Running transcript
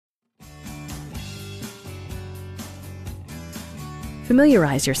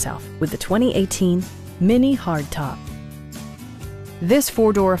Familiarize yourself with the 2018 MINI Hardtop. This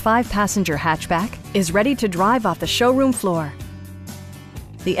four-door, five-passenger hatchback is ready to drive off the showroom floor.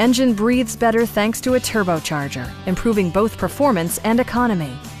 The engine breathes better thanks to a turbocharger, improving both performance and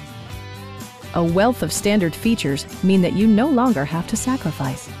economy. A wealth of standard features mean that you no longer have to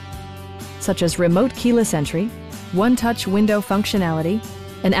sacrifice, such as remote keyless entry, one-touch window functionality,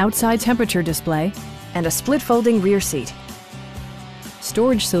 an outside temperature display, and a split-folding rear seat.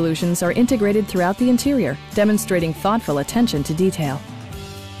 Storage solutions are integrated throughout the interior, demonstrating thoughtful attention to detail.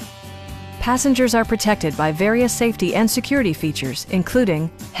 Passengers are protected by various safety and security features,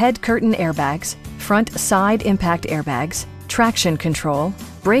 including head curtain airbags, front side impact airbags, traction control,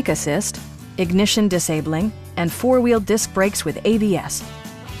 brake assist, ignition disabling, and four-wheel disc brakes with ABS.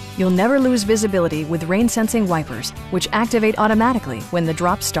 You'll never lose visibility with rain-sensing wipers, which activate automatically when the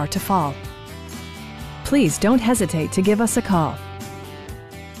drops start to fall. Please don't hesitate to give us a call.